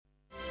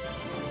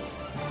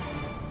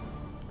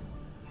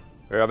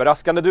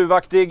Överraskande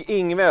duvaktig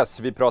Ingves.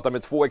 Vi pratar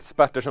med två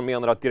experter som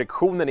menar att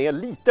direktionen är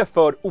lite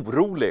för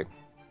orolig.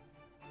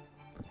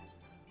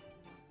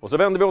 Och så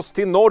vänder vi oss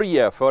till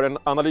Norge för en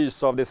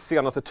analys av de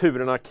senaste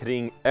turerna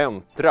kring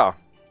Entra.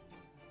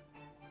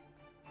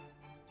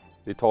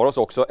 Vi tar oss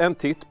också en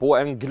titt på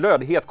en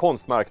glödhet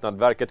konstmarknad.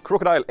 Verket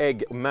Crocodile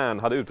Egg Man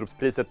hade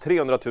utropspriset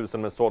 300 000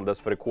 men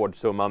såldes för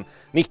rekordsumman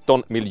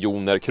 19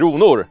 miljoner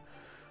kronor.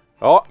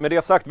 Ja, med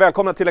det sagt,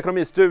 välkomna till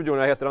Ekonomistudion.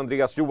 Jag heter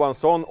Andreas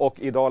Johansson och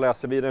idag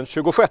läser vi den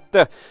 26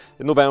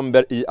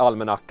 november i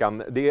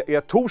Almanackan. Det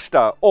är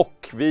torsdag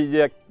och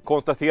vi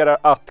konstaterar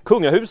att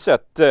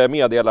kungahuset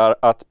meddelar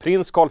att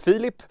prins Carl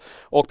Philip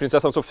och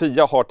prinsessan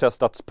Sofia har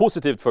testats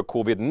positivt för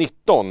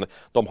covid-19.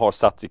 De har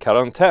satts i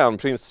karantän.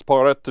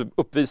 Prinsparet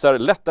uppvisar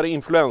lättare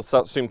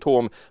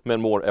influensasymptom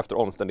men mår efter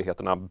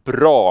omständigheterna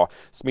bra.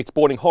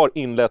 Smittspårning har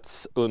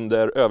inletts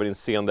under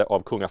överinseende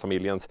av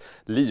kungafamiljens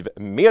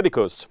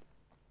livmedikus.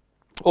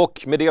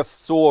 Och med det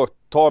så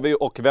tar vi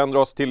och vänder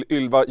oss till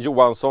Ylva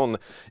Johansson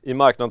i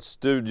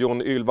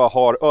Marknadsstudion. Ylva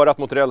har örat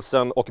mot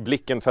rälsen och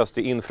blicken fäst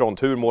i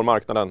infront. Hur mår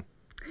marknaden?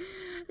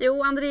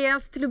 Jo,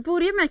 Andreas, till att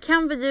börja med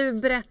kan vi ju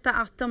berätta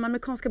att de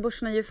amerikanska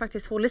börserna ju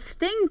faktiskt håller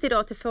stängt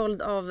idag till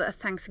följd av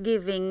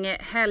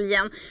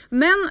Thanksgiving-helgen.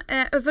 Men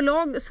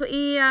överlag så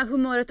är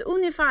humöret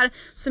ungefär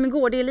som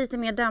igår. Det är lite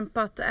mer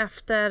dämpat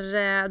efter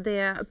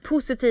det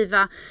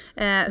positiva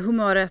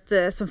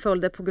humöret som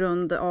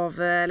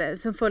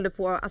följde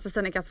på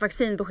AstraZenecas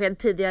vaccinbesked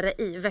tidigare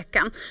i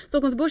veckan.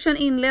 Stockholmsbörsen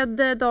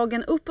inledde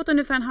dagen uppåt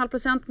ungefär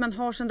 0,5% men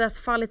har sedan dess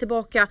fallit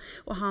tillbaka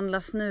och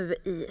handlas nu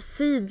i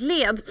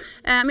sidled.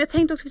 Men jag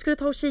tänkte också att vi skulle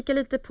ta och kika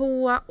lite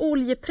på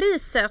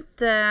oljepriset.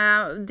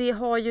 Det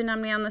har ju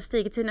nämligen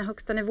stigit till sina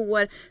högsta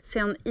nivåer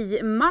sedan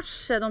i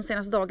mars. De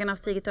senaste dagarna har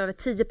stigit över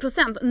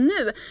 10%.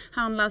 Nu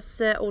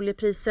handlas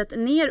oljepriset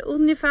ner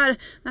ungefär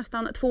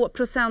nästan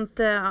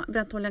 2%.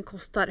 Brentoljan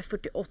kostar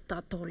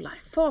 $48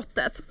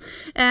 fatet.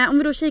 Om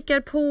vi då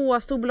kikar på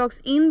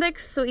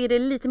storbolagsindex så är det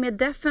lite mer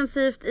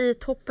defensivt i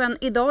toppen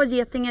idag.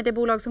 Getinge är det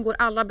bolag som går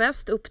allra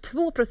bäst, upp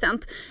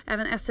 2%.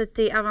 Även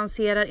S1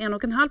 avancerar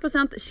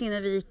 1,5%.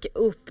 Kinnevik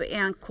upp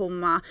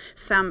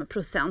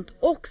 1,5%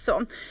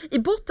 också. I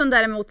botten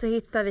däremot så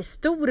hittar vi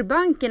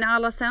storbankerna.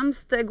 Allra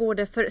sämst går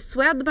det för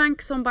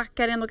Swedbank som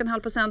backar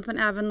 1,5% men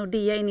även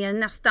Nordea är ner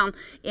nästan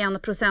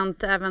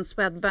 1%.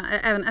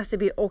 Även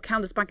SEB och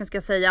Handelsbanken ska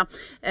jag säga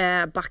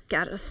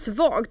backar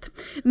svagt.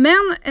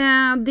 Men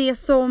det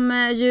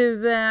som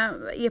ju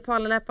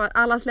är på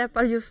allas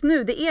läppar just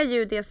nu, det är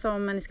ju det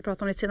som ni ska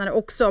prata om lite senare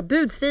också.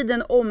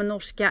 Budstriden om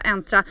norska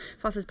Entra.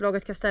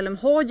 Fastighetsbolaget Castellum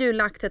har ju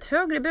lagt ett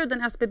högre bud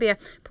än SBB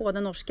på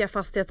den norska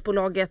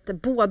fastighetsbolaget.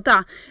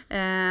 Båda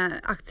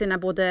aktierna,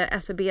 både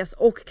SBBs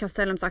och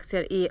Castellums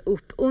aktier är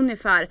upp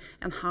ungefär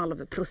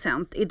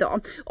 0,5%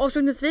 idag.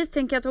 Avslutningsvis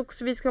tänker jag att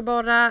också vi ska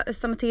bara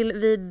stanna till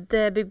vid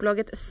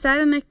byggbolaget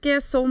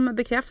Serneke som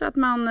bekräftar att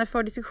man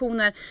för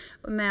diskussioner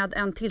med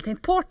en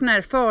tilltänkt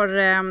partner för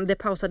det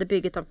pausade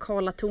bygget av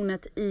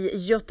Karlatornet i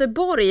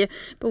Göteborg.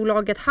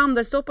 Bolaget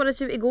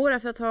handelsstoppades ju igår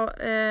efter att ha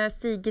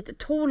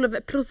stigit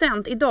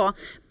 12%. Idag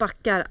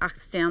backar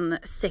aktien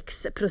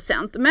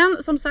 6%.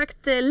 Men som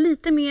sagt,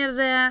 lite mer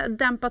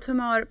dämpat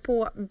humör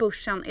på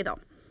börsen idag.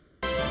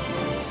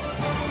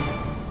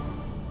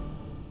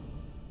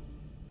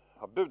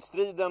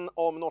 Budstriden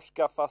om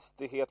norska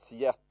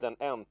fastighetsjätten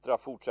Entra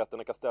fortsätter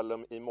när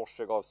Castellum i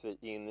morse gav sig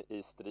in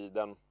i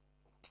striden.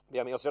 Vi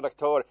har med oss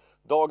redaktör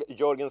Dag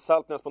Jörgen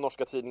Saltnes på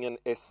norska tidningen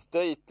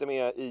Estate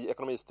med i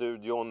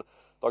Ekonomistudion.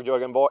 Dag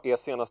Jörgen, vad är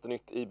senaste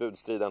nytt i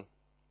budstriden?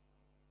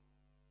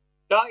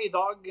 Ja,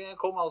 idag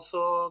kom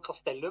alltså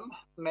Castellum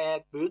med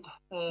ett bud,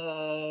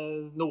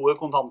 några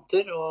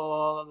kontanter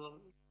och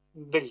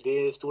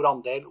väldigt stor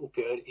andel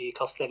uppgör i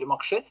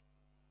Castellum-aktier.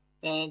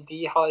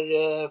 De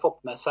har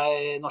fått med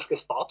sig norska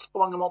stat på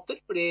många måter,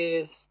 för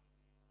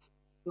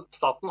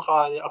staten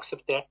har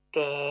accepterat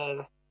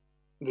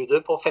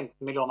budet på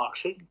 15 miljoner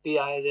aktier. De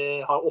har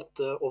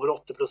över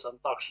 8%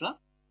 av aktierna.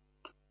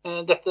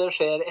 Detta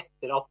sker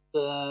efter att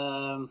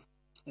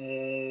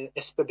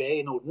SBB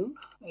i Norden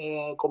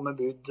kom med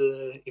bud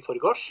i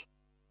förrgårs.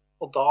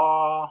 Och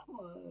då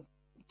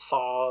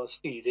sa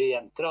styret i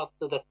Entra att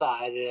detta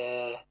är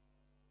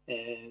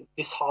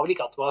de sa väl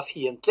inte att det var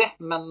fientligt,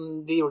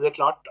 men de gjorde det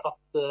klart att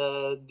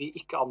de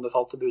inte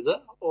anbefalte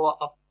budet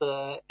och att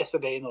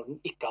SBB i Norden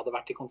inte hade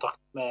varit i kontakt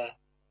med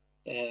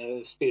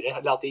styret,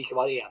 eller att de inte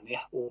var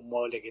eniga om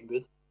att lägga in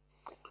bud.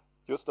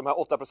 Just de här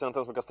 8%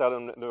 som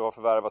Castellum nu har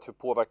förvärvat, hur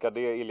påverkar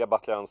det Ilija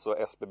Batlans och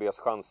SBBs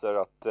chanser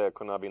att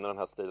kunna vinna den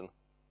här striden?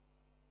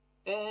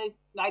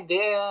 Nej,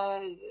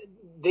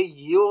 det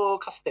ger ju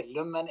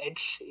Castellum en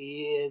edge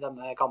i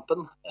denna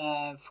kampen.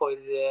 För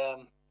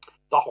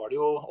då har de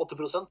ju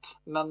 8%,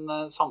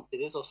 men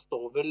samtidigt så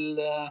står väl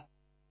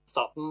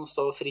staten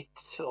fritt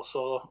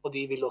också, och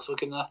de vill också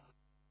kunna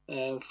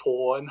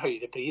få en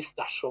högre pris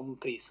där som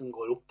prisen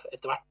går upp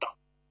efterhvert då.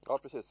 Ja,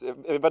 precis.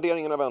 Är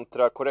värderingen av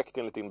Entra korrekt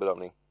enligt din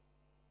bedömning?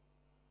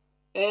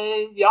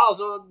 Ja,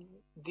 alltså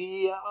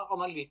De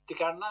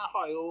analytikerne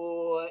har jo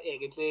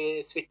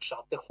egentlig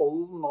switchet til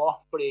hold nå,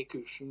 fordi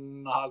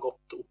kursen har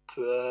gått opp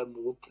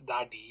mot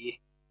der de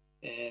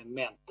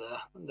mente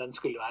den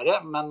skulle være.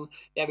 Men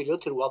jeg vil jo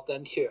tro at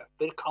en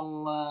kjøper kan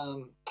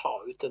ta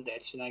ut en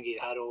del synergier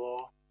her,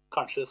 og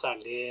kanskje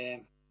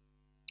særlig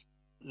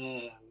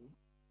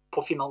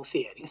på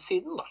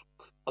finansieringssiden da.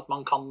 At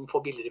man kan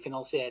få billigere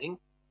finansiering.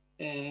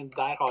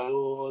 Der har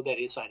jo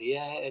dere i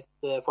Sverige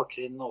et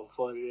fortrinn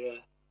overfor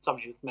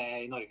sammenlignet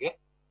med i Norge,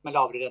 med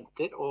lavere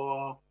renter,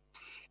 og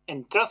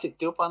Entra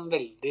sitter jo på en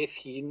veldig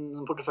fin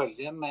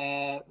portefølje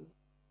med,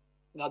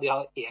 ja, de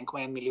har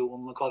 1,1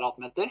 million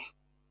kvadratmeter,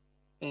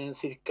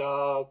 cirka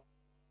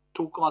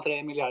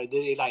 2,3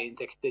 milliarder i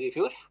leieinntekter i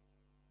fjor.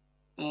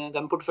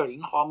 Den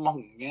porteføljen har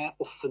mange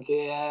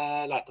offentlige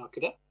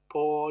leietakere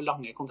på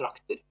lange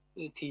kontrakter,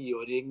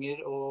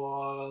 10-åringer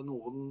og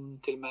noen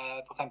til og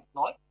med på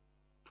 15 år.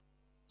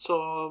 Så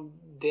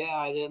det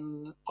er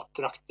en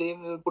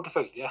attraktiv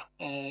portefølje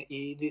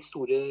i de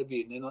store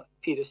byene,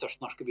 4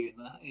 største norske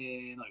byene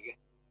i Norge.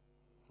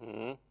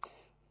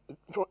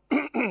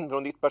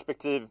 Från ditt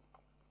perspektiv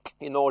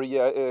i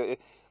Norge,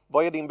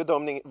 vad är din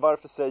bedömning?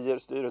 Varför säger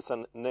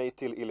styrelsen nej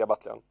till Ilija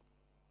Batljan?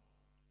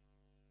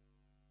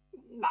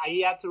 Nej,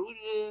 jeg tror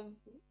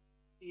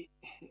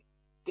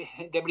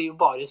det blir jo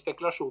bare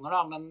spekulasjoner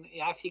da, men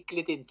jeg fikk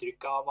litt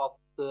inntrykk av at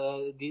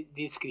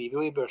de skriver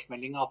jo i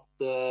børsmeldingen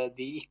at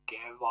de ikke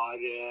var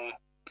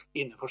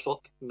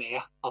innforstått med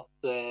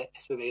at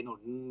SBB i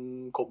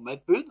Norden kom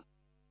med et bud.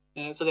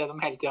 Så det de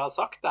hele tiden har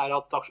sagt er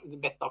at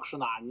bedt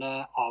aksjonærene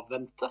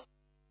avvente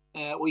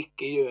og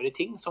ikke gjøre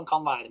ting som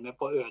kan være med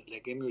på å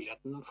ødelegge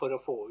muligheten for å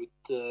få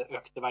ut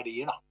økte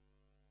verdier da.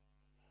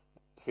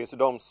 Det finns ju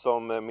de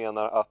som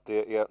menar att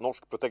det är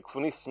norsk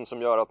protektionism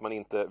som gör att man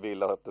inte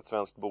vill att ett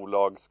svenskt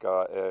bolag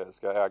ska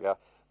äga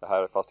det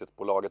här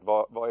fastighetsbolaget.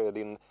 Vad är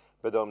din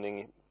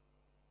bedömning?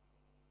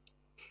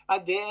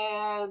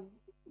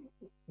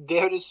 Det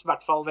høres i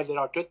hvert fall veldig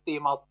rart ut, i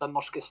og med at den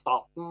norske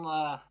staten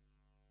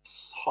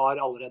har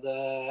allerede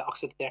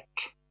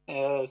akseptert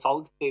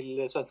salg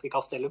til svenske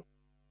Castellum.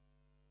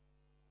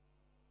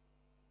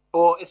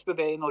 Og SBB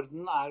i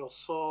Norden er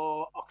også,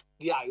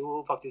 de er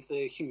jo faktisk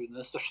det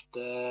 20.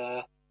 største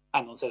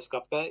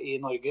eiendomsselskapet i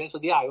Norge, så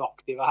de er jo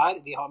aktive her.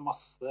 De har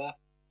masse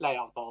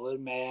leieavtaler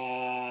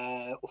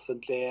med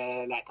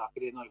offentlige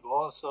leietakere i Norge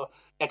også, så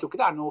jeg tror ikke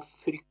det er noe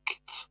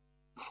frykt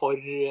for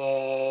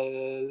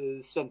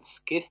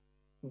svensker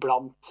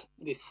blant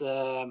disse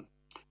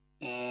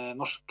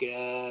norske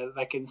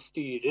hverken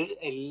styrer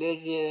eller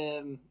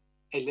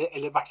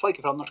i hvert fall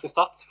ikke fra den norske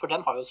stat, for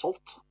den har jo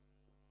solgt.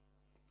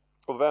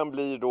 Och vem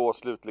blir då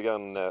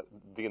slutligen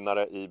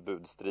vinnare i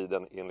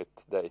budstriden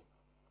enligt dig?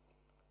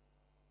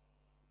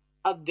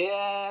 Ja,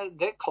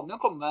 det kan jo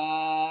komme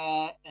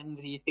en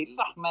vri til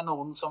da, med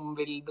noen som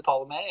vil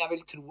betale mer. Jeg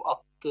vil tro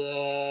at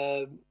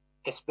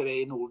SBB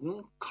i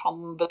Norden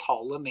kan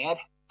betale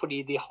mer,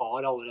 fordi de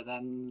har allerede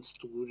en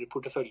stor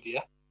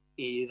portefølje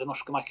i det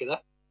norske markedet.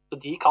 Så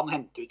de kan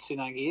hente ut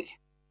synergier.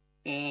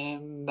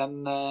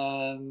 Men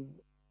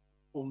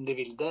om de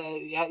vil det,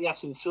 jeg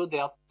synes jo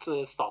det at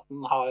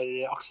staten har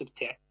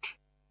akseptert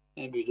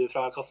budet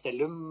fra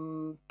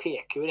Castellum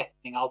peker jo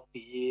retning av at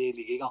de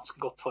ligger ganske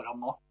godt foran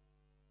nå.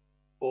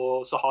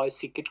 Og så har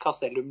sikkert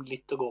Castellum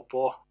litt å gå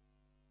på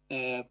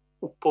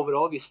oppover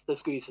også, hvis det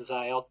skulle vise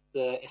seg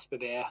at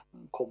SBB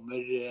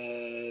kommer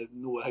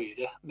noe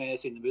høyere med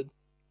sine bud.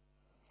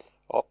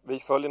 Ja, vi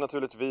följer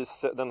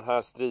naturligtvis den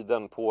här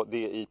striden på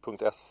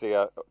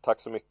di.se.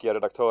 Tack så mycket,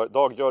 redaktör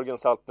Dag Jørgen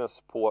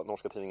Saltnes på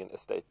norska tidningen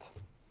Estate.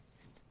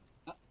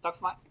 Ja, tack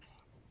för mig.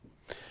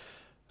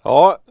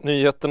 Ja,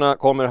 nyheterna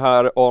kommer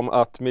här om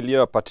att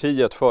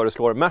Miljöpartiet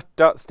föreslår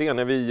Märta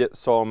Stenevi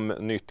som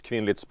nytt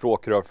kvinnligt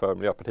språkrör för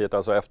Miljöpartiet,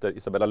 alltså efter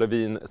Isabella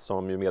Lövin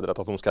som ju meddelat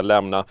att hon ska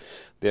lämna.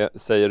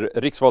 Det säger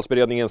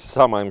Riksvalsberedningens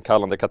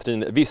sammankallande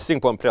Katrin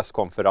Wissing på en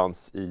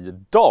presskonferens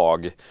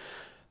idag.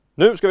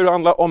 Nu ska vi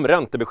handla om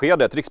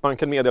räntebeskedet.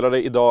 Riksbanken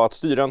meddelade idag att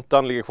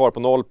styrräntan ligger kvar på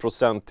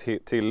 0%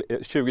 till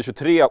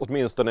 2023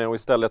 åtminstone, och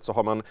istället så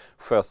har man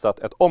sjösatt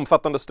ett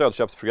omfattande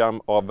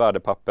stödköpsprogram av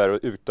värdepapper och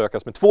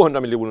utökas med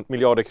 200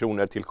 miljarder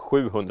kronor till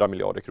 700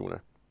 miljarder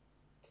kronor.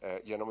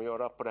 Genom att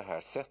göra på det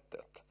här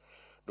sättet,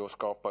 då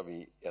skapar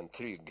vi en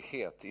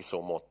trygghet i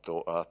så mått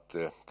att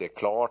det är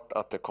klart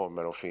att det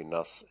kommer att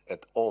finnas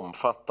ett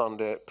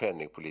omfattande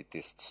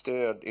penningpolitiskt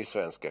stöd i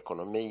svensk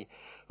ekonomi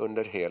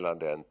under hela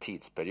den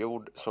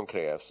tidsperiod som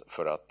krävs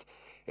för att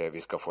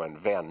vi ska få en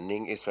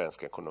vändning i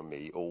svensk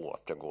ekonomi och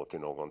återgå till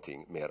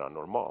någonting mera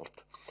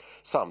normalt.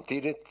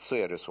 Samtidigt så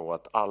är det så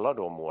att alla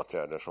de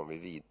åtgärder som vi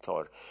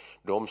vidtar,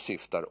 de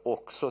syftar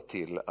också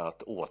till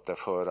att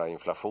återföra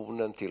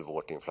inflationen till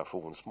vårt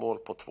inflationsmål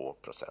på 2%.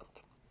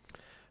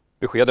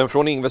 Beskeden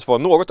från Ingves var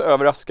något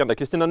överraskande.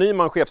 Kristina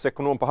Nyman,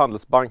 chefsekonom på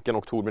Handelsbanken,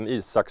 och Torbjörn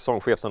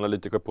Isaksson,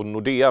 chefsanalytiker på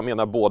Nordea,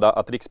 menar båda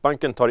att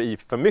Riksbanken tar i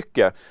för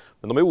mycket,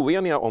 men de är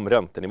oeniga om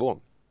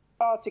räntenivån.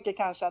 Jag tycker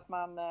kanske att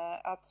man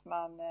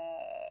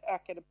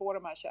ökade på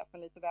de här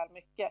köpen lite väl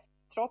mycket.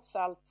 trots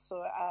allt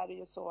så är det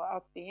ju så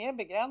att det är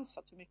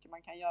begränsat hur mycket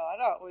man kan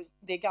göra och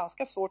det är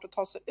ganska svårt att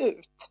ta sig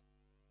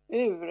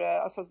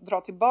alltså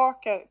dra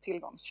tillbaka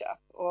tillgångsköp.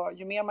 Och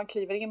ju mer man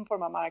kliver in på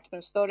de här marknaderna,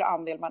 ju större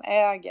andel man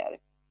äger,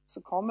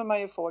 så kommer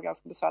man ju få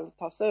ganska besvärligt att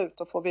ta sig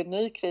ut. Och får vi en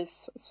ny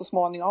kris så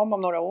småningom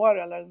om några år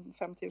eller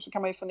 50 år, så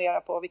kan man ju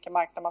fundera på vilka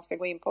marknader man ska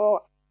gå in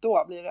på.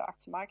 Då blir det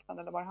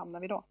aktiemarknaden eller var hamnar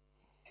vi då?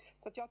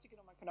 Så att jag tycker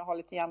att man kunde ha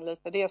lite igen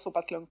lite. Det är så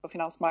pass lugnt på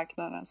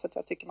finansmarknaden så att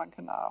jag tycker man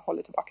kunde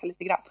hålla tillbaka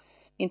lite grann.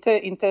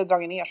 Inte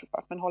dragit ner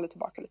såklart, men hålla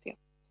tillbaka lite grann.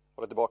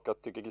 Hålla tillbaka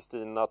tycker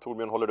Kristina.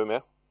 Torbjörn, håller du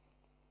med?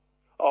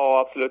 Ja,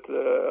 absolut.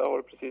 Jag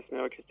håller precis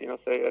med vad Kristina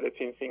säger. Det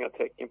finns inga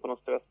tecken på någon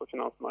stress på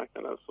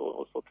finansmarknaden.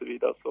 Så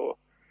tillvida så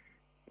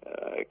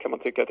kan man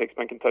tycka att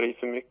Riksbanken tar i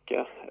för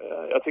mycket.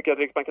 Jag tycker att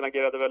Riksbanken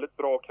agerade väldigt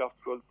bra och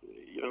kraftfullt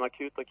i den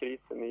akuta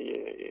krisen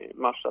i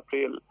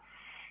mars-april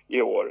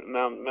i år.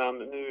 Men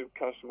nu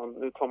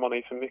tar man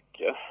i för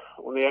mycket.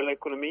 Och när det gäller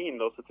ekonomin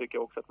då, så tycker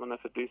jag också att man är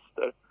för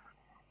dyster.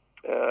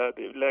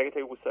 Läget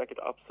är osäkert,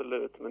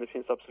 absolut. Men det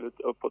finns absolut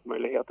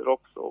uppåtmöjligheter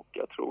också. Och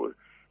jag tror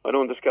man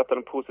underskattar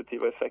de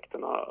positiva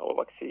effekterna av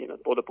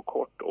vaccinet, både på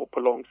kort och på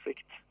lång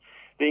sikt.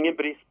 Det är ingen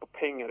brist på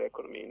pengar i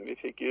ekonomin. Vi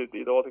fick ju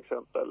idag till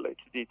exempel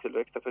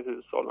kredittillväxten för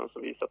hushållen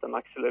som visar att den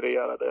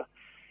accelererade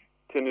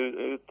till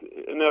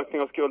en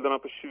ökning av skulderna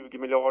på 20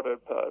 miljarder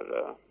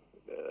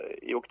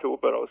i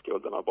oktober av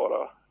skulderna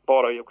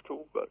bara i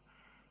oktober.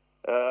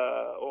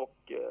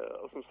 Och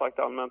som sagt,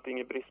 allmänt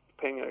ingen brist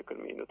på pengar i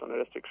ekonomin, utan när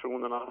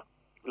restriktionerna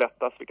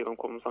lättas, vilket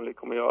de sannolikt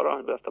kommer göra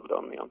i bästa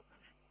bedömningen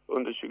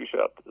under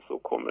 2021, så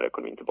kommer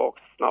ekonomin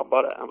tillbaka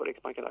snabbare än vad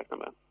Riksbanken räknar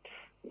med.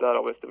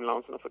 Därav är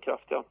stimulanserna för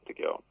kraftiga,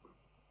 tycker jag.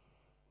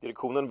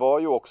 Direktionen var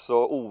ju också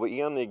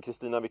oenig.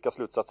 Kristina, vilka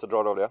slutsatser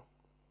drar du av det?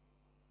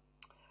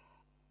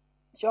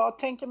 Jag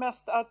tänker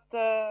mest att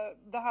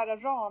det här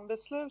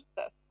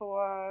rambeslutet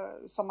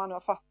som man nu har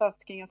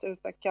fattat kring att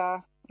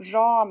utöka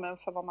ramen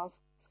för vad man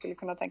skulle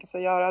kunna tänka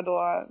sig göra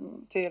då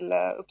till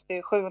upp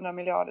till 700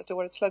 miljarder till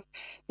årets slut.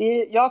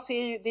 Jag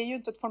ser ju, det är ju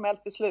inte ett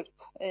formellt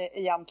beslut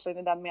egentligen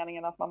i den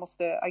meningen att man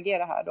måste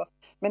agera här då.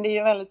 Men det är ju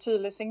en väldigt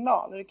tydlig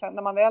signal.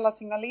 När man väl har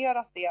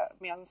signalerat det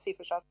med en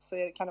siffersats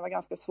så kan det vara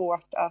ganska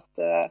svårt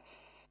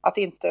att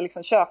inte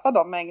liksom köpa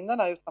de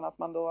mängderna utan att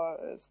man då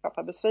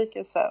skapar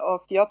besvikelse.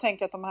 Och jag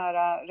tänker att de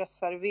här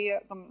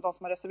de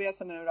som har reserverat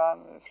sig nu,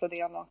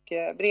 Flodén och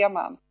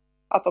Breman,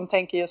 att de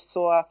tänker just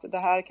så att det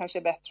här kanske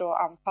är bättre att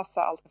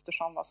anpassa allt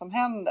eftersom vad som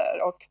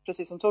händer. Och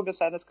precis som Torbjörn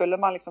säger, skulle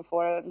man liksom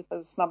få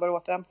lite snabbare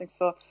återhämtning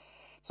så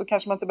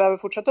kanske man inte behöver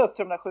fortsätta upp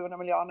till de där 700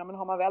 miljarderna. Men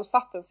har man väl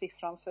satt den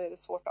siffran så är det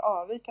svårt att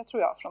avvika,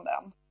 tror jag, från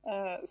den.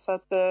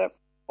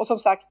 Och som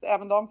sagt,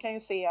 även de kan ju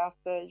se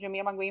att ju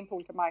mer man går in på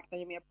olika marknader,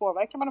 ju mer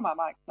påverkar man de här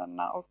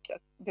marknaderna och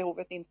att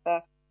behovet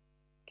inte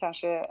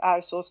kanske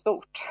är så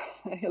stort,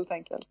 helt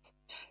enkelt.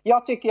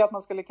 Jag tycker att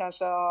man skulle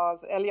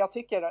jag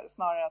tycker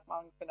snarare att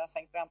man kunde ha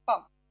sänkt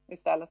räntan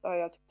istället. Det har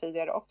jag tyckt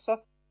tidigare också.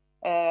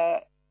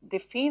 Det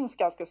finns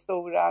ganska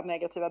stora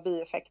negativa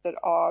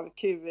bieffekter av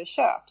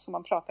QE-köp som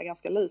man pratar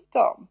ganska lite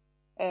om.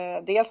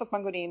 Dels att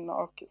man går in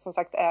och som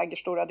sagt äger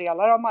stora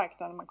delar av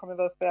marknaden. Man kommer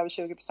vara uppe över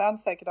 20%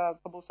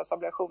 säkert på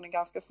bostadsobligationer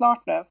ganska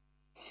snart nu.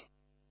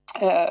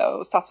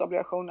 Och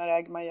statsobligationer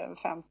äger man ju över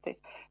 50.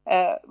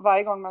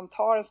 Varje gång man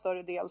tar en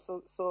större del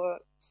så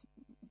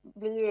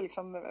blir ju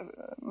liksom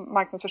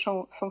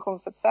marknadens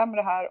funktionssätt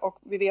sämre här och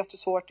vi vet hur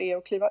svårt det är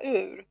att kliva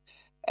ur.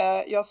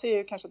 Jag ser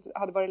ju kanske att det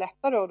hade varit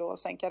lättare då att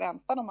sänka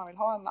räntan om man vill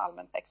ha en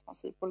allmänt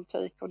expansiv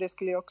politik och det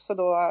skulle ju också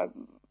då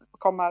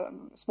komma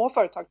små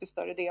företag till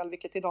större del,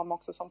 vilket är de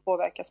också som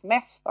påverkas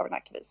mest av den här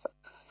krisen.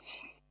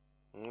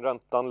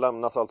 Räntan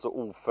lämnas alltså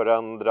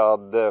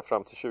oförändrad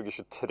fram till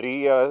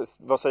 2023.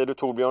 Vad säger du,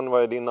 Torbjörn?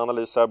 Vad är din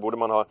analys här? Borde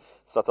man ha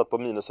satsat på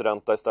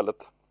minusränta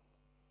istället?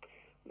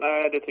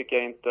 Nej, det tycker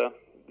jag inte.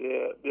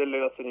 Det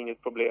löser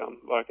inget problem,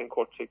 varken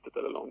kortsiktigt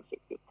eller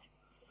långsiktigt.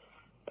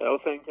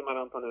 Och sänker man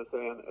räntan nu så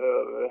är det en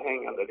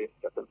överhängande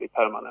risk att det blir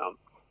permanent.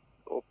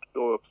 Och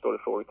då uppstår det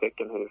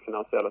frågetecken hur det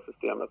finansiella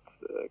systemet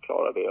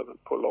klarar det även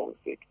på lång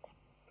sikt.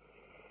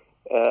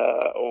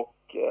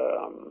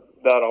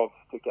 Därav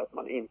tycker jag att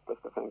man inte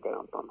ska sänka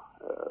räntan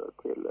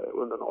till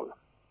under noll.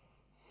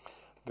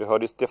 Vi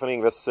hörde Stefan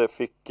Ingves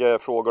fick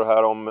frågor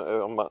här om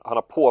han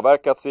har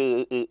påverkats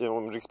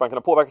om Riksbanken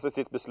har påverkats i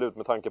sitt beslut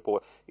med tanke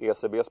på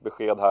ECBs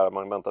besked här.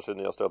 Man väntar sig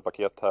nya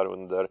stödpaket här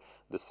under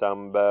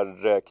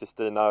december.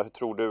 Kristina, hur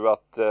tror du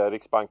att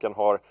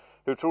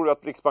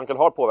Riksbanken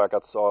har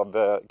påverkats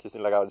av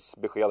Christine Lagardes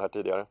besked här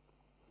tidigare?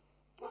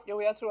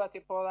 Jo, jag tror att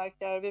det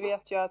påverkar. Vi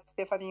vet ju att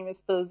Stefan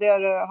Ingves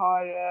tidigare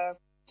har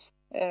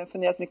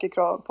funderat mycket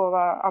på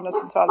vad andra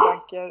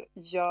centralbanker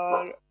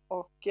gör.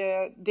 Och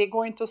det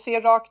går inte att se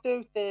rakt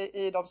ut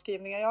i de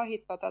skrivningar jag har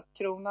hittat att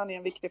kronan är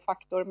en viktig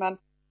faktor. Men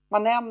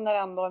man nämner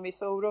ändå en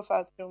viss oro för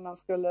att kronan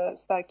skulle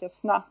stärkas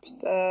snabbt.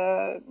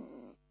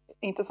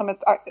 Inte som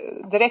ett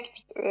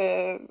direkt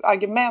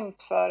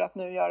argument för att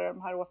nu göra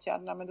de här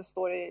åtgärderna, men det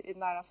står i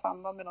nära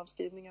samband med de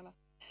skrivningarna.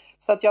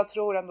 Så att jag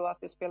tror ändå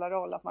att det spelar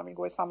roll att man vill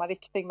gå i samma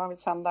riktning. Man vill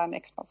sända en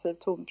expansiv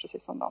ton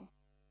precis som dem.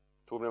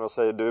 Torbjörn, vad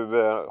säger du?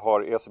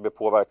 Har ECB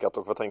påverkat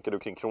och vad tänker du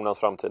kring kronans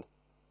framtid?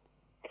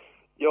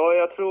 Ja,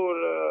 jag tror,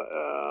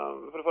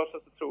 för det första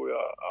så tror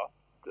jag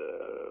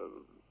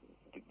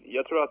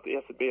att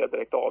ECB är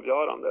direkt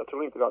avgörande. Jag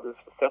tror inte vi hade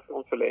sett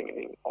någon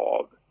förlängning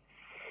av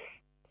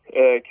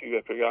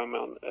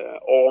QE-programmen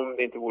om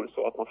det inte vore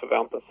så att man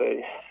förväntar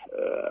sig,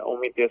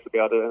 om inte ECB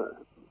hade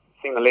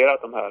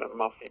signalerat de här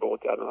massiva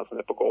åtgärderna som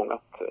är på gång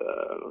att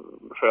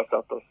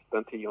sjösättas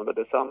den 10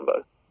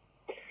 december.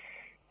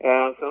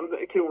 Sen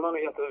kronan är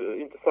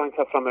jätteintressant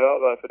här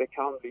framöver, för det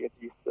kan bli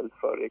ett gissel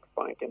för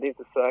Riksbanken. Det är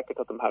inte säkert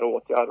att de här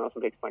åtgärderna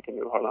som Riksbanken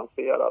nu har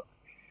lanserat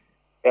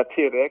är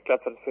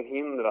tillräckligt för att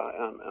förhindra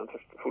en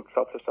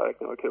fortsatt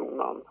förstärkning av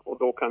kronan, och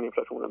då kan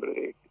inflationen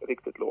bli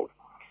riktigt låg.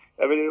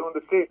 Jag vill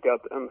understryka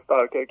att en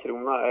starkare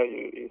krona är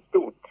ju i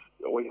stort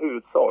och i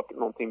huvudsak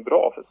någonting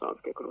bra för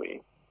svensk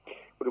ekonomi.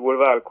 Och det vore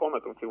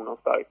välkommet om kronan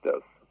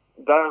stärktes.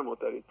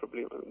 Däremot är det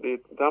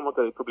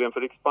ett problem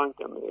för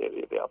Riksbanken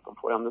i det att de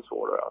får ännu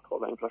svårare att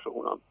hålla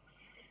inflationen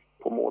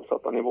på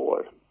målsatta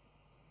nivåer.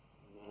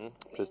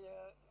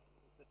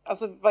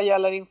 Alltså vad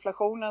gäller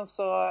inflationen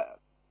så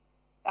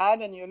är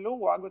den ju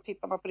låg, och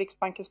tittar man på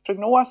Riksbankens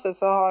prognoser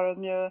så har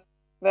den ju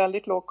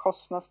väldigt låg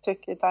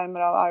kostnadstryck i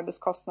termer av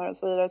arbetskostnader och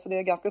så vidare. Så det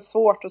är ganska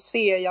svårt att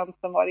se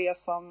egentligen vad det är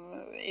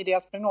som i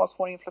deras prognos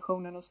får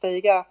inflationen att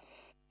stiga,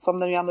 som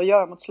den ju ändå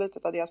gör mot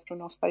slutet av deras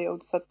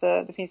prognosperiod. Så att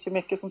det finns ju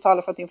mycket som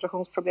talar för att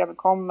inflationsproblemen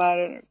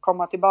kommer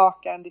komma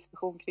tillbaka, en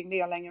diskussion kring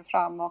det längre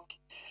fram. Och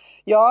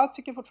jag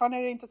tycker fortfarande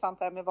det är intressant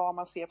här med vad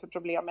man ser för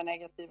problem med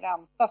negativ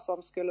ränta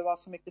som skulle vara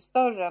så mycket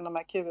större än de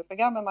här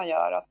QE-programmen man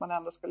gör, att man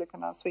ändå skulle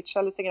kunna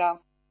switcha lite grann.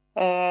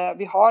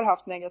 Vi har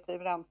haft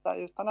negativ ränta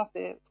utan att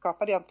det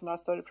skapade egentligen några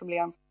större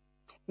problem.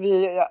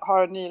 Vi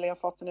har nyligen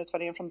fått en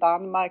utvärdering från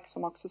Danmark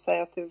som också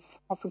säger att det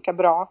har funkat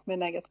bra med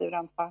negativ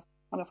ränta.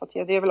 Man har fått,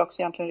 det är väl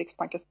också egentligen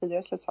Riksbankens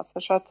tidigare slutsatser.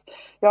 Så att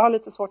jag har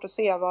lite svårt att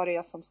se vad det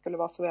är som skulle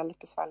vara så väldigt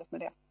besvärligt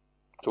med det.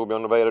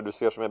 Torbjörn, vad är det du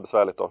ser som är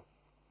besvärligt då?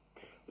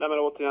 Nej, men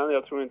återigen,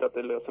 jag tror inte att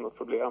det löser något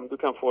problem. Du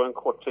kan få en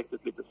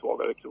kortsiktigt lite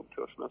svagare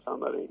kronkurs, men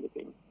sen är det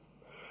ingenting.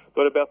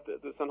 Då är det bättre,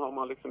 sen har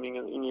man liksom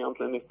ingen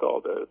egentligen nytta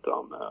av det,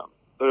 utan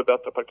då är det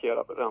bättre att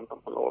parkera räntan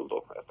på noll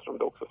då, eftersom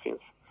det också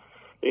finns.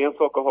 Det är en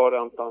sak att ha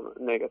räntan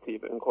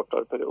negativ en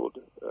kortare period,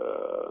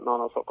 en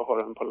annan sak att ha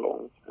den på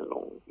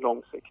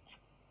lång sikt.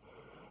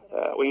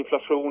 Och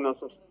inflationen,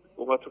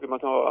 och jag tycker man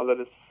kan ha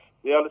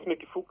det är alldeles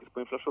mycket fokus på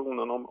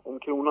inflationen. Om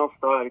kronan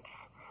stärks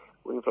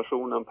och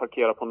inflationen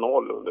parkerar på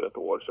noll under ett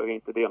år, så är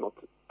inte det något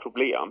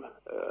problem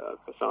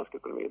för svensk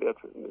ekonomi. Det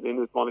är en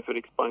utmaning för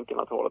Riksbanken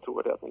att hålla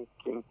trovärdigheten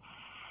kring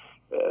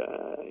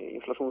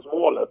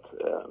inflationsmålet.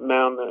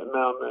 Men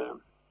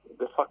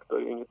de facto är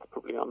det inget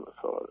problem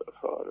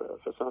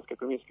för svensk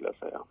ekonomi, skulle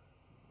jag säga.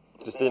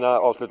 Kristina,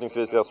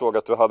 avslutningsvis, jag såg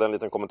att du hade en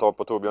liten kommentar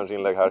på Torbjörns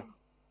inlägg här.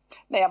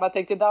 Nej, jag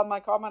tänkte i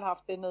Danmark har man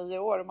haft det i 9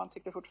 år och man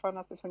tycker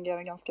fortfarande att det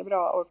fungerar ganska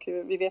bra. Och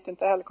vi vet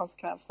inte heller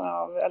konsekvenserna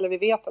av, eller vi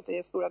vet att det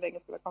är stora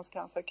negativa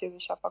konsekvenser av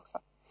QE-köp också.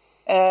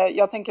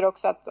 Jag tänker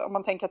också att om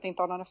man tänker att det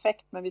inte har någon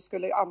effekt, men vi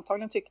skulle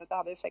antagligen tycka att det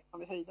hade effekt om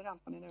vi höjde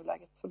räntan i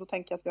nuläget. Så då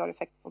tänker jag att vi har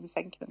effekt om vi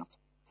sänker den också.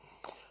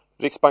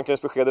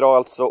 Riksbankens besked idag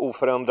alltså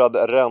oförändrad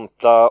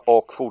ränta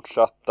och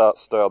fortsatta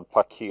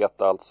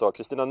stödpaket alltså.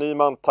 Kristina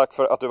Nyman, tack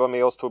för att du var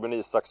med oss. Torbjörn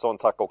Isaksson,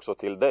 tack också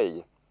till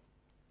dig.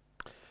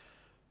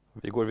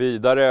 Vi går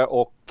vidare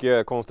och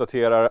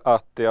konstaterar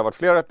att det har varit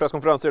flera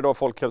presskonferenser idag.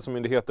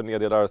 Folkhälsomyndigheten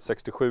meddelar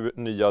 67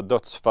 nya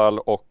dödsfall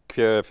och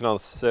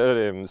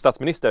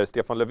statsminister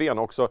Stefan Löfven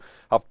har också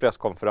haft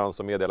presskonferens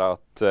och meddelar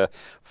att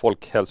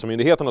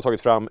Folkhälsomyndigheten har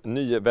tagit fram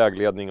ny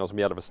vägledning som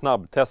gäller för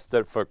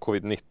snabbtester för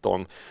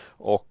covid-19.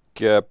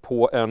 Och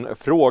på en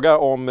fråga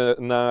om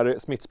när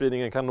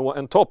smittspridningen kan nå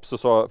en topp så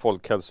sa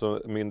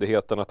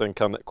Folkhälsomyndigheten att den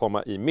kan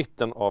komma i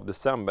mitten av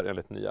december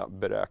enligt nya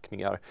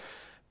beräkningar.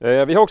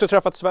 Vi har också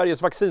träffat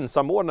Sveriges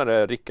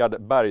vaccinsamordnare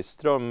Rickard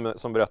Bergström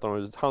som berättar om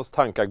hur hans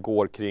tankar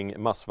går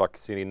kring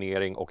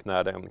massvaccinering och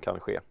när den kan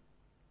ske.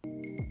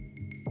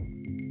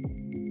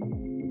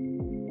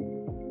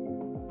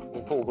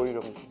 Nu pågår ju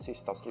de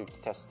sista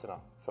sluttesterna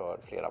för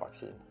flera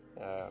vaccin.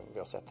 Vi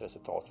har sett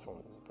resultat från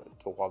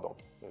 2 av dem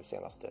nu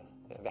senaste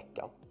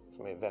veckan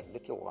som är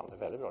väldigt lovande,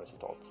 väldigt bra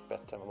resultat,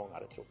 bättre än vad många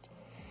hade trott.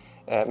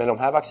 Men de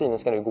här vaccinen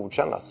ska nu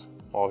godkännas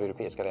av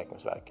Europeiska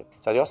räkningsverket.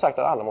 Så jag har sagt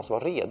att alla måste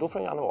vara redo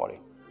från januari.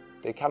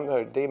 Det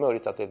är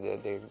möjligt att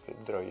det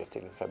dröjer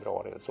till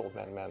februari eller så,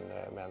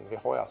 men vi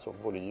har alltså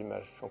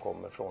volymer som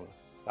kommer från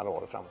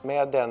januari fram.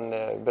 Med den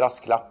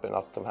brasklappen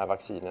att de här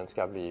vaccinen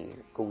ska bli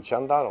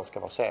godkända, de ska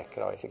vara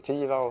säkra och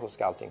effektiva och så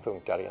ska allting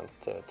funka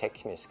rent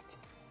tekniskt,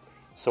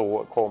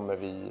 så kommer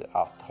vi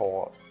att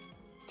ha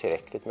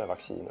tillräckligt med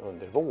vaccin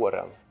under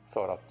våren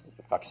för att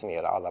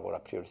vaccinera alla våra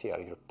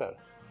prioriterade grupper.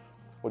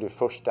 Och det är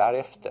först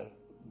därefter,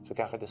 så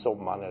kanske till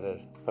sommaren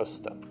eller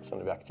hösten, som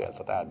det blir aktuellt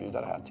att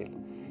erbjuda det här till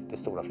det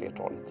stora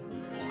flertalet.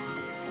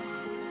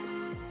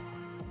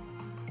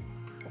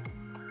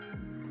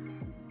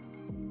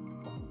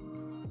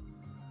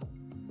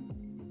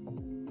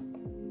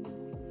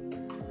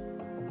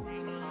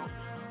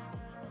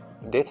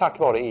 det är tack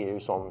vare EU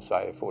som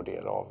Sverige får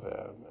del av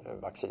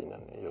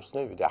vaccinen just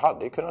nu. Det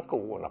hade kunnat gå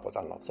att ordna på ett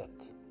annat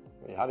sätt.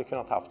 Vi hade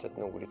kunnat haft ett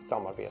nordiskt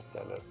samarbete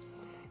eller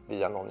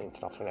via någon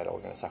internationell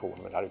organisation,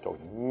 men det hade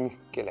tagit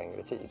mycket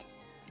längre tid.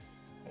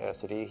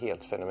 Så det är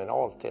helt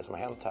fenomenalt det som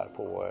har hänt här.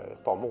 På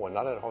ett par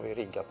månader har vi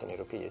riggat en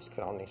europeisk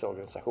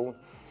förhandlingsorganisation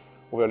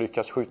och vi har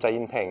lyckats skjuta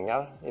in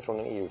pengar ifrån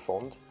en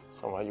EU-fond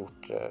som har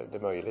gjort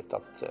det möjligt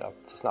att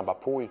snabba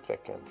på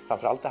utvecklingen.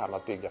 Framförallt det här med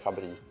att bygga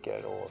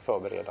fabriker och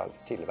förbereda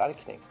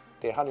tillverkning.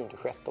 Det hade inte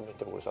skett om det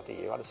inte vore så att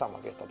EU hade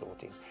samarbetat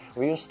åt in.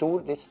 Och det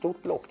är ett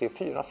stort block, det är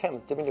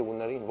 450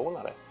 miljoner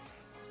invånare.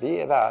 Vi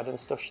är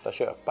världens största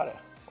köpare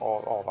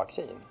av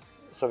vaccin.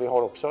 Så vi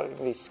har också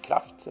en viss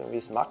kraft, en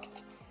viss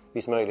makt,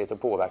 viss möjlighet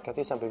att påverka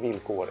till exempel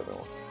villkoren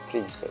och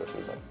priser och så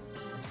vidare.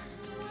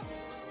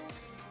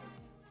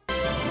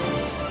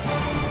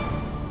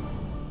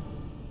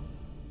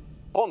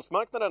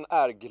 Konstmarknaden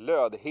är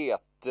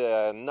glödhet.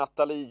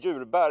 Nathalie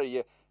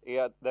Djurberg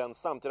är den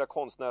samtida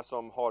konstnär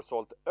som har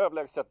sålt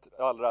överlägset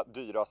allra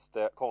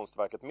dyraste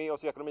konstverket. Med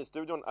oss i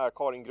Ekonomistudion är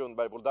Karin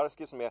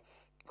Grundberg-Woldarski som är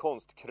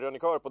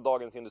konstkrönikör på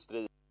Dagens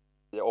Industri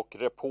och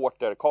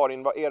reporter.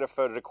 Karin, vad är det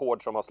för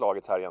rekord som har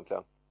slagits här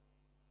egentligen?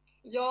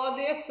 Ja,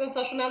 det är ett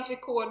sensationellt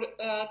rekord.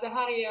 Det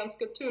här är en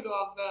skulptur då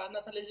av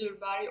Nathalie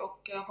Djurberg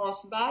och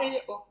Hans Berg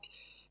och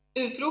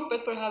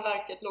utropet på det här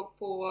verket låg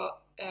på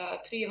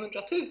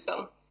 300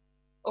 000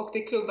 och det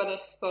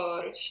klubbades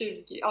för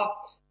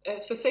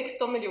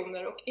 16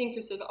 miljoner och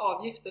inklusive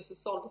avgifter så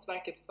såldes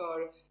verket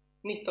för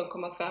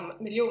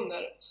 19,5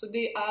 miljoner. Så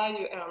det är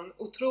ju en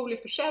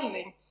otrolig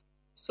försäljning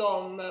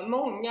som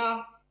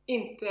många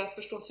inte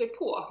förstår sig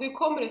på. Hur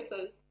kommer det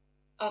sig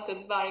att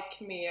ett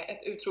verk med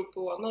ett utrop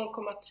på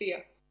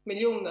 0,3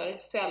 miljoner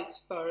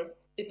säljs för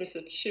i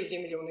princip 20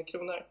 miljoner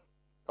kronor?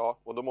 Ja,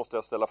 och då måste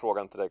jag ställa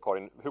frågan till dig,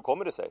 Karin. Hur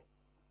kommer det sig?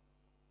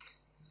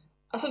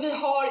 Alltså vi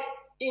har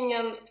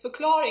ingen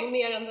förklaring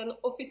mer än den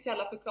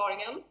officiella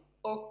förklaringen.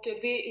 Och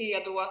det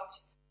är då att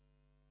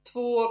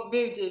två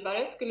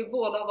budgivare skulle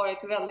båda ha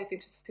varit väldigt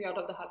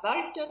intresserade av det här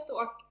verket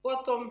och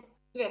att de,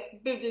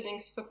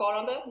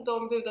 budgivningsförfarande,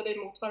 de budade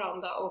emot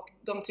varandra och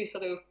de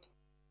trissade upp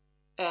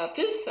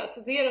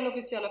priset. Det är den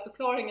officiella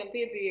förklaringen, det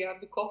är det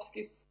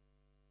Bukowskis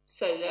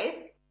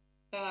säger.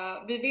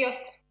 Vi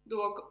vet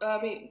då,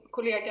 min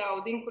kollega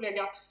och din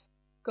kollega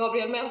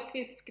Gabriel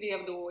Mellqvist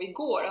skrev då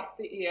igår att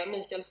det är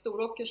Mikael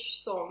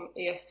Storåkers som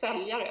är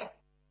säljare.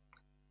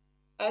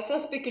 Sen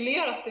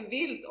spekuleras det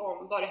vilt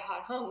om vad det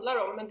här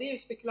handlar om, men det är ju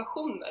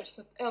spekulationer.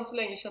 Så att än så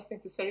länge känns det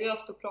inte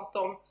seriöst att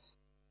prata om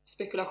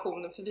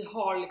spekulationer, för vi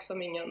har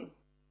liksom ingen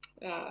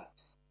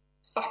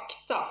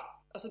fakta.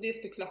 Alltså det är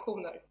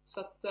spekulationer. Så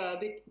att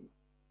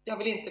jag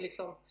vill inte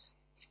liksom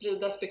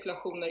sprida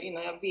spekulationer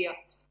innan jag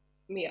vet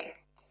mer.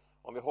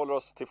 Om vi håller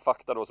oss till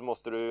fakta då så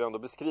måste du ändå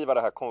beskriva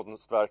det här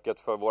konstverket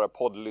för våra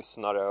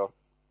poddlyssnare.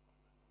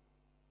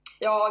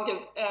 Ja,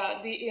 gud.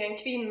 Det är en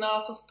kvinna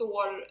som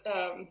står...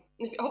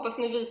 Jag hoppas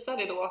ni visar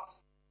det då.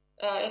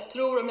 Jag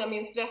tror, om jag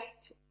minns rätt...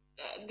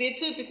 Det är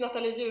typiskt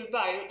Nathalie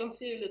Djurberg. De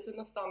ser ju lite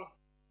nästan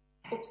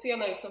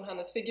uppsena ut om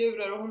hennes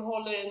figurer. Och hon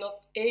håller i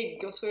något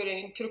ägg och så är det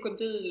en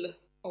krokodil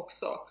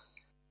också.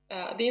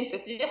 Det är inte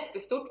ett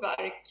jättestort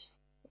verk.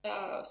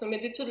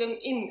 Det är tydligen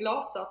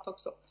inglasat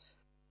också.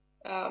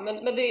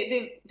 Men det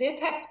är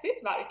ett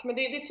häftigt verk. Men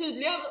det är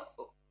tydligen...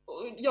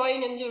 Jag är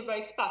ingen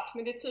Djurberg-expert,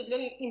 men det är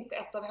tydligen inte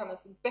ett av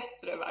hennes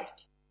bättre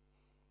verk.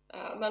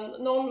 Men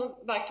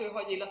någon verkar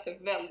ha gillat det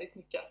väldigt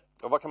mycket.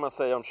 Och vad kan man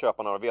säga om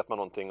köparna? Vet man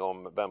någonting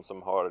om vem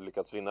som har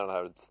lyckats vinna den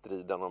här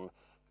striden om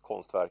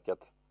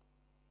konstverket?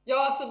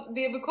 Ja, alltså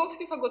det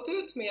Bukowskis har gått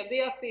ut med det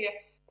är att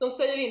de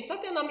säger inte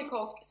att det är en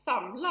amerikansk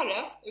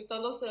samlare,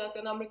 utan de säger att det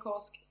är en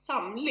amerikansk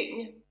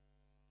samling.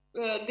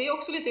 Det är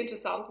också lite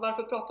intressant.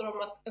 Varför pratar de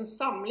om att en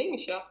samling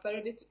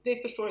köper?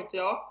 Det förstår inte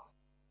jag.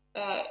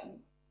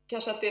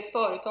 Kanske att det är ett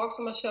företag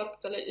som har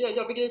köpt, eller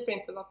jag begriper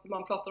inte varför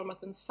man pratar om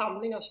att en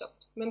samling har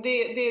köpt. Men det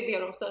är det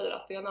de säger,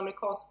 att det är en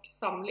amerikansk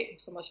samling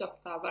som har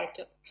köpt det här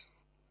verket.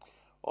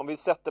 Om vi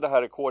sätter det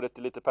här rekordet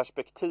i lite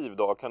perspektiv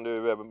då, kan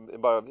du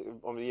bara,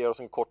 om vi ger oss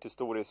en kort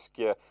historisk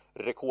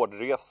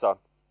rekordresa?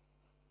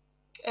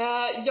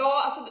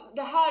 Ja, alltså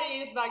det här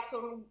är ett verk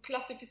som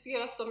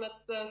klassificeras som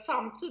ett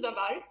samtida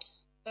verk.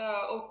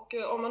 Och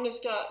om man nu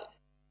ska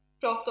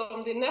prata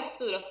om det näst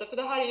dyraste, för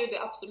det här är ju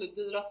det absolut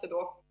dyraste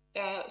då,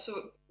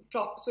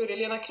 så är det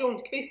Lena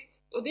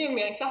Kronqvist, och det är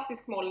mer en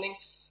klassisk målning,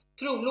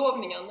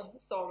 Trolovningen,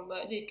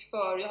 som gick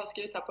för, jag har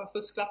skrivit här på en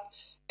fusklapp,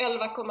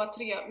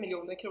 11,3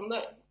 miljoner kronor.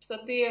 Så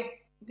att det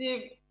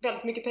är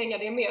väldigt mycket pengar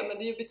det är med, men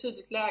det är ju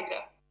betydligt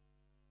lägre.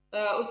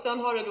 Och sen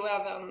har det då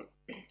även,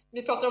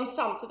 vi pratar om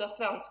samtida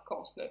svensk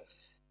konst nu,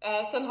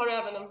 sen har det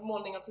även en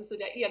målning av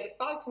Cecilia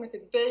Edefalk som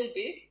heter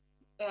Baby,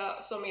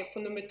 som är på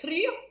nummer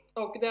 3,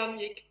 och den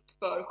gick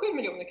för 7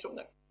 miljoner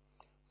kronor.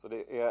 Så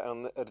det är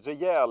en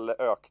rejäl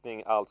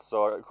ökning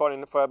alltså.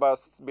 Karin, får jag bara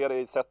be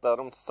dig sätta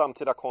de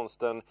samtida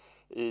konsten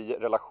i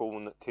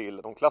relation till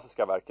de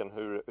klassiska verken.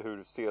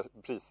 Hur ser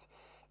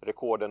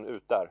prisrekorden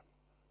ut där?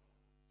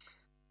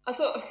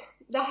 Alltså,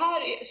 det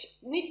här är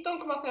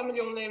 19,5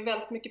 miljoner är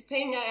väldigt mycket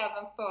pengar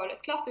även för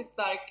ett klassiskt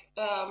verk.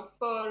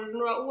 För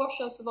några år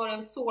sedan så var det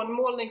en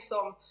zonmålning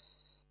som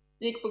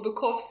gick på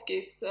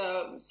Bukowskis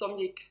som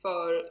gick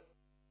för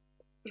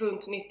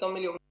runt 19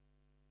 miljoner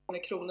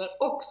kronor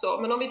också.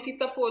 Men om vi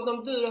tittar på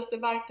de dyraste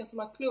verken som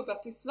har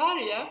klubbats i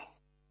Sverige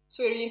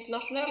så är det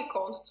internationell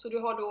konst. Så du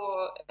har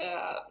då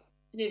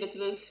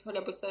givetvis, höll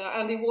jag på att säga,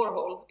 Andy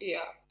Warhol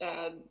är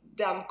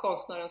den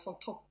konstnären som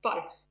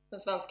toppar den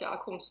svenska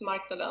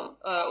auktionsmarknaden.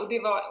 Och det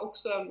var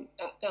också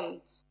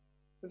en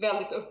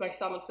väldigt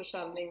uppmärksammad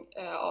försäljning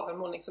av en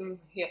målning som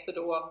heter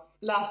då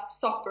Last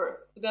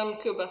Supper. Den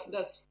klubbades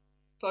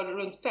för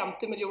runt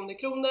 50 miljoner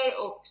kronor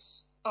och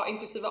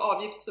inklusive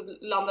avgift så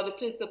landade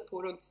priset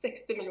på runt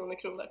 60 miljoner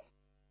kronor.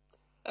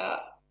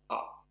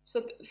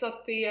 Så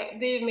att det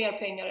är mer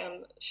pengar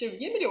än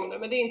 20 miljoner,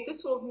 men det är inte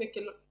så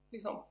mycket,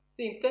 liksom,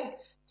 det är inte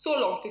så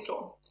långt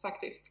ifrån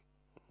faktiskt.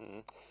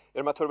 I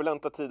de här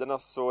turbulenta tiderna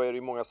så är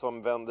det många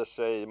som vänder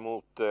sig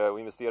mot att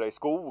investera i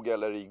skog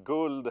eller i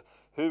guld.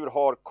 Hur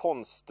har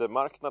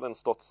konstmarknaden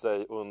stått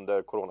sig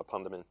under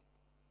coronapandemin?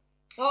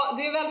 Ja,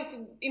 det är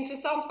väldigt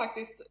intressant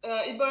faktiskt.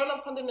 I början av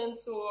pandemin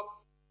så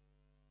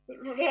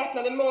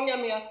räknade många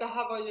med att det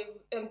här var ju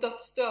en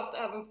dödsstöt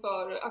även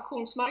för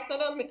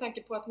auktionsmarknaden med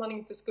tanke på att man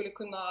inte skulle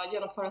kunna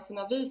genomföra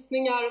sina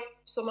visningar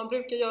som man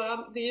brukar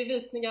göra. Det är ju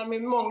visningar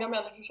med många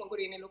människor som går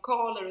in i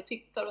lokaler och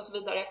tittar och så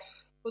vidare.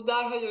 Och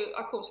där har ju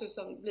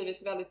auktionshusen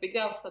blivit väldigt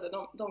begränsade.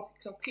 De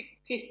liksom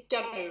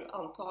klickar nu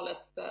antalet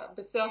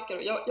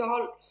besökare. Jag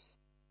har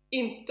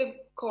inte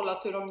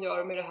kollat hur de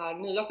gör med det här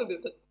nya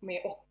förbudet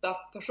med 8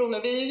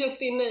 personer. Vi är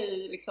just inne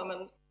i liksom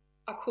en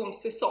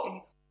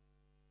auktionssäsong.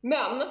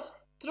 Men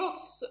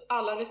trots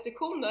alla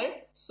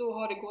restriktioner så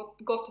har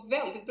det gått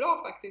väldigt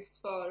bra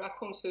faktiskt för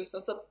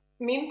auktionshusen. Så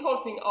min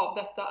tolkning av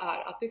detta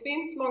är att det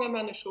finns många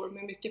människor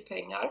med mycket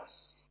pengar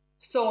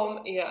som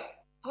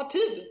har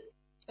tid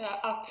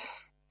att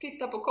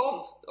titta på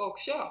konst och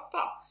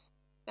köpa.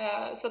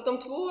 Så att de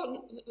 2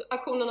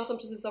 auktionerna som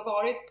precis har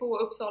varit på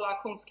Uppsala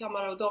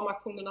auktionskammare och de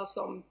auktionerna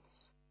som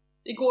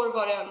igår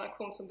var det en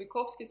auktion som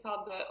Bukowskis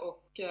hade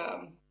och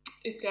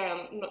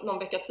ytterligare någon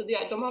vecka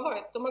tidigare. De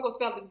har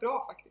gått väldigt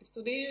bra faktiskt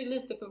och det är ju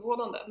lite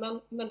förvånande,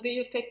 men det är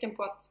ju ett tecken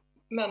på att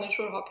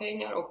människor har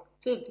pengar och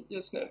tid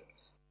just nu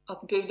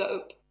att buda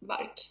upp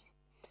verk.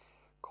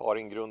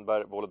 Karin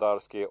Grundberg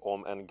Wolodarski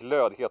om en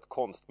glödhet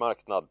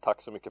konstmarknad.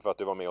 Tack så mycket för att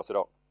du var med oss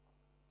idag.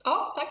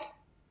 Ja, tack.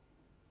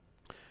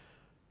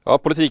 Ja,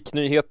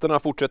 politiknyheterna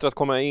fortsätter att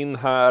komma in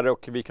här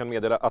och vi kan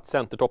meddela att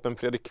centertoppen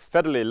Fredrik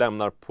Federley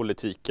lämnar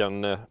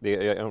politiken.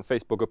 Det är en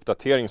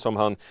Facebook-uppdatering som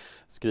han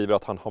skriver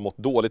att han har mått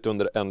dåligt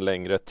under en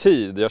längre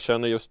tid. Jag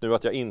känner just nu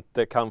att jag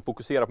inte kan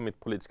fokusera på mitt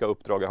politiska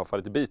uppdrag. Jag har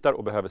fallit i bitar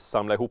och behöver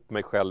samla ihop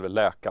mig själv,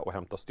 läka och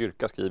hämta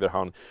styrka, skriver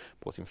han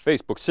på sin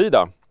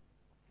Facebook-sida.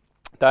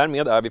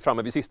 Därmed är vi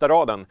framme vid sista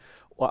raden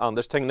och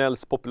Anders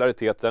Tegnells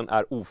populariteten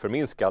är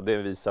oförminskad. Det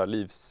visar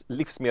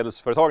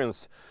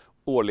livsmedelsföretagens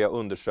årliga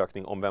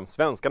undersökning om vem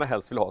svenskarna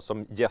helst vill ha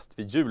som gäst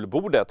vid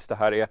julbordet. Det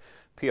här är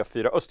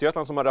P4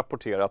 Östergötland som har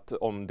rapporterat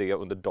om det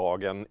under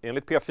dagen.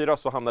 Enligt P4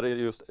 så hamnade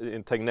just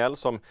Tegnell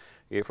som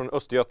är från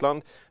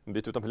Östergötland, en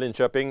bit utanför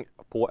Linköping,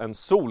 på en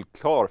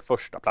solklar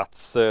första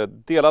plats.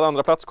 Delad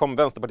andra plats kom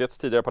Vänsterpartiets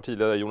tidigare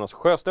partiledare Jonas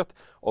Sjöstedt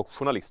och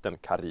journalisten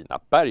Carina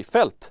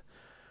Bergfeldt.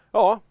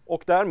 Ja,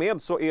 och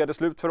därmed så är det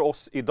slut för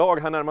oss idag.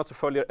 Här närmast så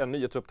följer en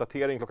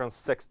nyhetsuppdatering klockan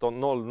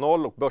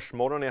 16.00 och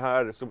Börsmorgon är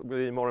här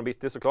i morgon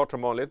bitti såklart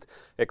som vanligt.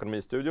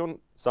 Ekonomistudion,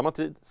 samma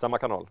tid, samma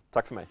kanal.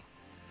 Tack för mig.